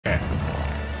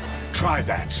try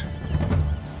that.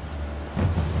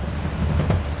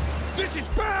 This is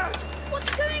bad! What's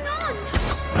going on?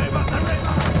 River the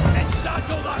river!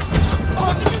 Encircle them!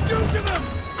 What did you do to them?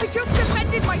 I just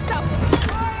defended myself!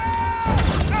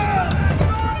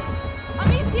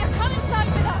 Amicia, come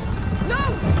inside with us! No!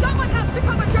 Someone has to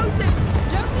cover Joseph!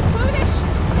 Don't be foolish!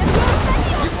 There's so many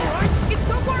of You them! alright?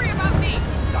 Don't worry about me!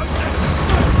 Don't let them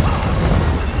go!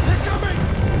 They're coming!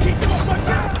 Keep them off my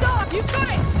back! Stop! You've got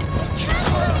it!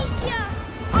 Careful, Amicia!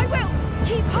 I will!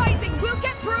 Keep hiding! We'll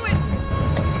get through it!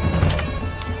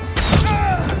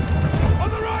 On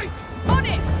the right! On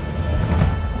it!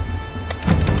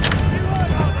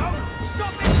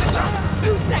 Stop it!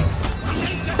 Who's next?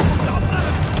 Stop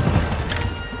them!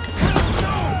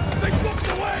 No! They blocked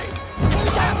the way!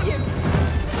 Damn you!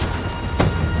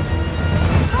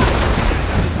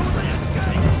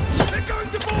 They're going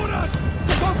to board us!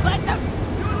 Don't let them!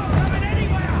 You're not coming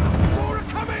anywhere! More are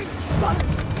coming!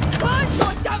 Burn,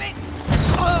 goddammit!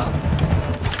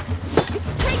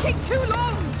 It's taking too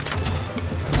long!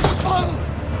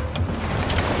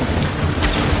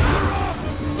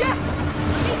 Yes!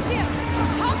 Amicia,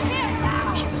 come here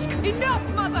now! Yes, enough,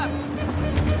 mother!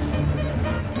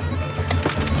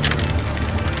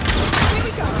 Here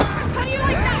we go! How do you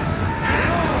like that?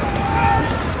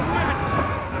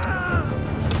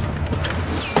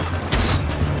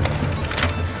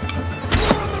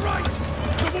 More on the right!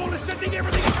 The wall is sending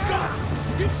everything it's got!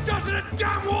 You've started a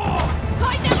damn war!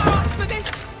 I never asked for this,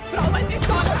 but I'll let this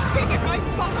on as big as my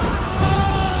bust!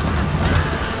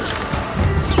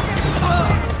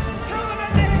 Tell them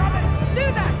that they're coming! Do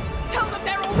that! Tell them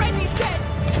they're already dead!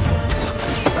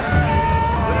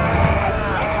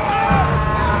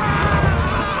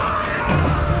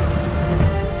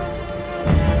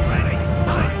 Ready!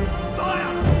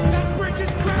 Fire! That bridge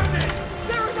is grounded!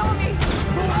 They're an army!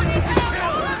 I need help,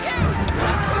 all of you!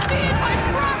 Include me and my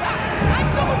brother! And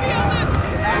all the others!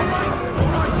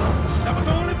 All right! That was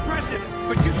all impressive,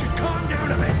 but you should calm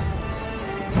down a bit!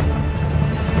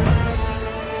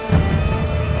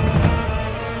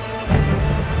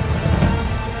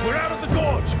 We're out of the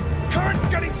gorge! Current's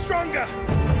getting stronger!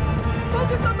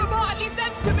 Focus on the bar and leave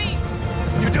them to me!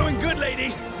 You're doing good,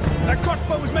 lady! That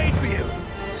crossbow was made for you!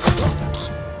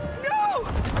 No!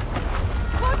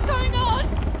 What's going on?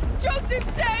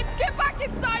 Joseph's dead! Get back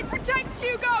inside! Protect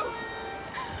Hugo!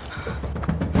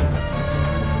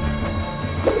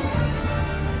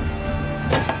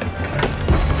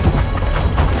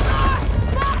 Ah!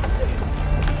 Bastard!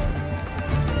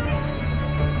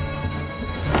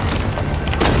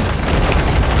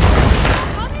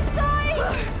 Come inside!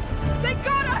 They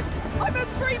got us! I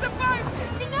must free the boat!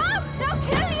 Enough! They'll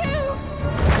kill you!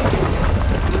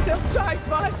 They'll die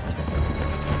first!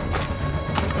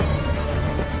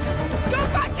 Go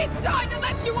back inside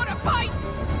unless you want to fight!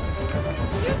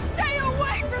 You stay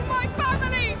away from my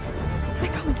family!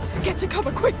 They're coming! Get to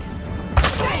cover quick!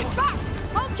 Stay back!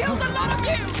 I'll kill the lot of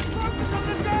you! Focus on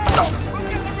the girl! We'll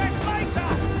get the rest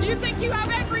later! You think you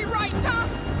have every right, huh?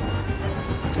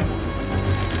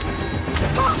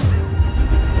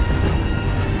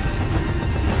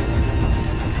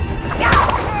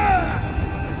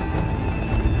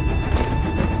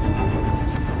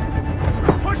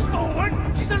 Push forward!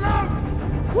 She's alone!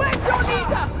 Where's your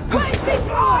leader? Where's this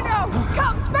Arno?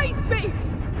 Come face me!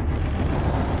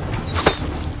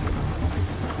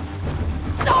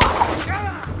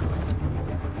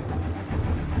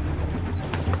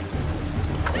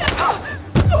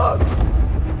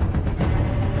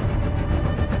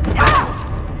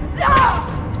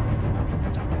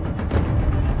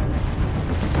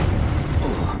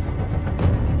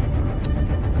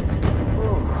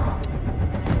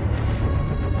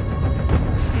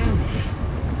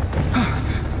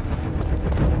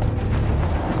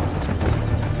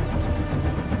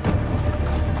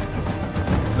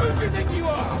 Who do you think you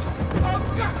are?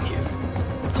 I'll gut you!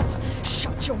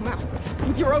 Shut your mouth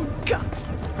with your own guts!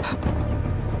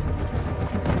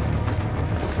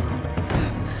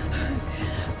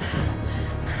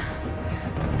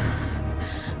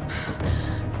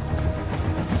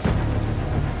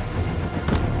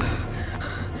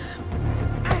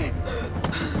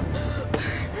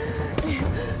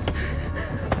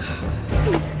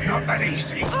 Not that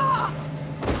easy.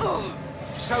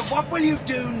 So what will you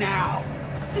do now?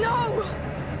 No!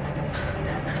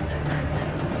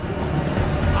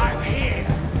 I'm here.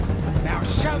 Now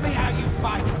show me how you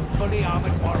fight a fully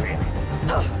armored warrior.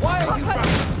 Why are you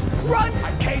running? Run!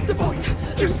 I came The for boat! you,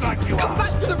 just like you Come back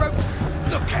asked. for the ropes!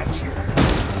 Look at you.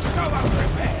 So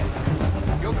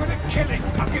unprepared. You're good at killing,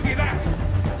 I'll give you that.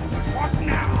 But what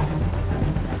now?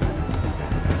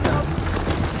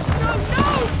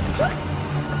 No!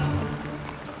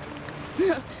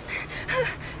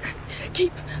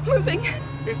 Keep moving.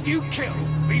 If you kill,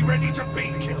 be ready to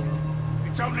be killed.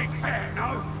 It's only fair,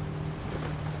 no?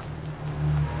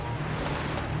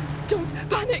 Don't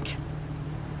panic.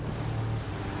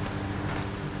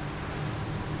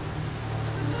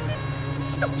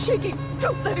 Stop shaking.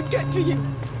 Don't let him get to you.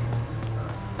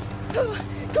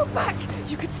 Go back.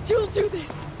 You can still do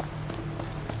this.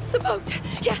 The boat.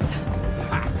 Yes.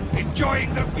 Ha!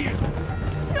 Enjoying the view.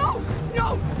 No!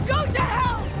 No! Go to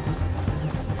hell!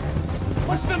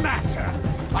 What's the matter?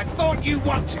 I thought you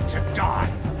wanted to die.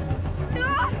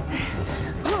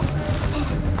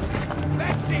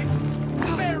 That's it.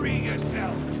 Bury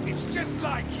yourself. It's just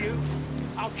like you.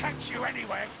 I'll catch you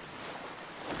anyway.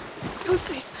 You're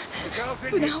safe. The girl's For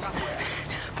in here now. somewhere.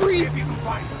 Breathe. If you can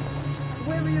find her.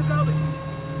 Where are you going?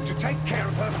 To take care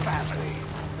of her family.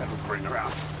 That'll bring her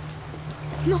out.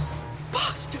 No,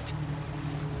 bastard.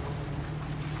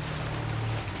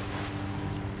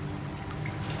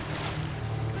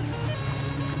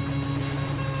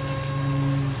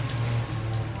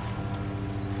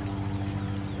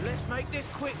 Let's make this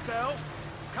quick, girl.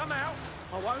 Come out.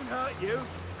 I won't hurt you.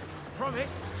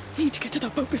 Promise. Need to get to the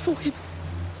boat before him.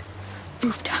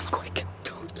 Move damn quick.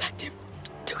 Don't let him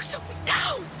do something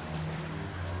now.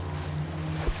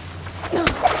 No.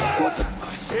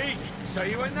 I see. So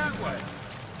you went that way.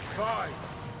 Fine.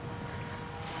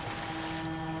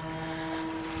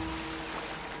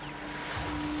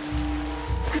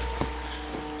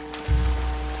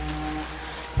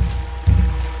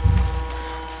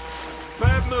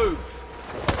 Bad move.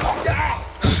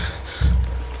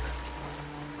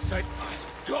 So I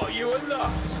got you at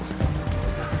last.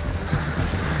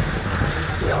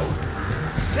 No.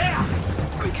 There!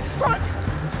 Quick, run.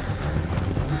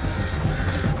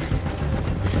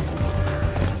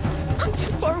 I'm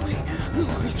too far away. No,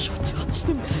 if you touch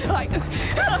them,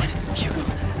 Hugo,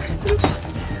 Lucas,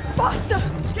 faster.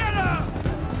 Get her!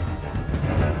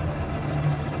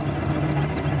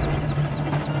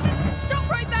 Stop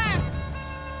right there.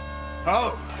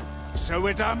 Oh, so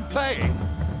we're done playing?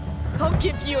 I'll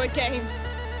give you a game.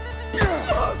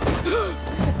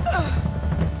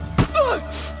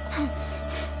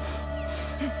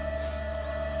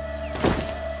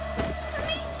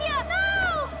 Amicia,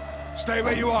 no! Stay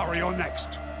where you are or you're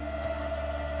next.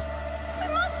 We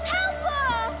must help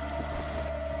her!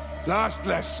 Last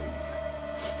lesson.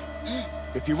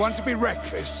 If you want to be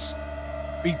reckless,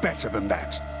 be better than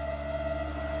that.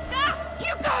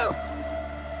 Hugo!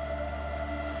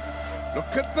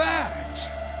 Look at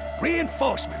that!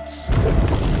 Reinforcements!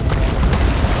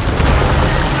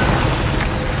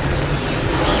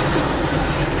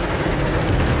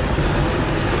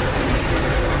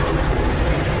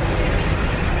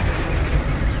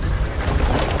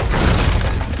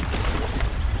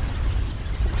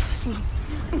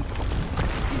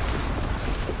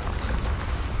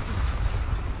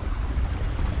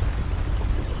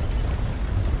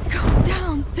 Calm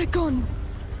down. They're gone.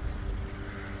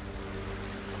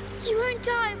 You won't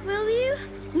die, will you?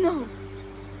 No.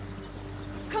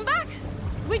 Come back!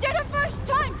 We did it first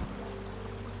time!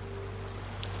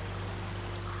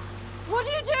 What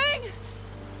are you doing?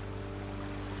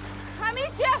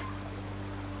 Amicia!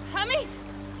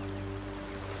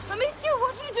 Amicia,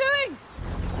 what are you doing?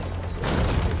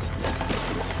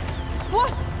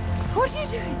 What are you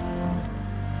doing?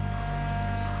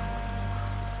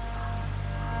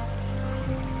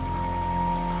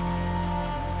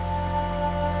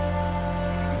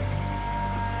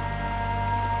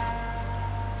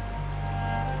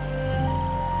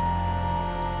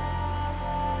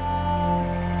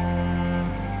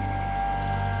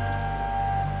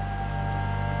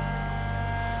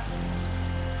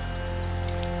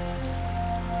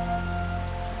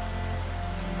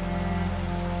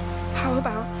 How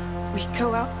about we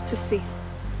go out to sea?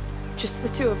 Just the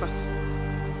two of us.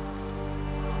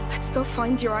 Let's go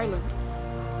find your island.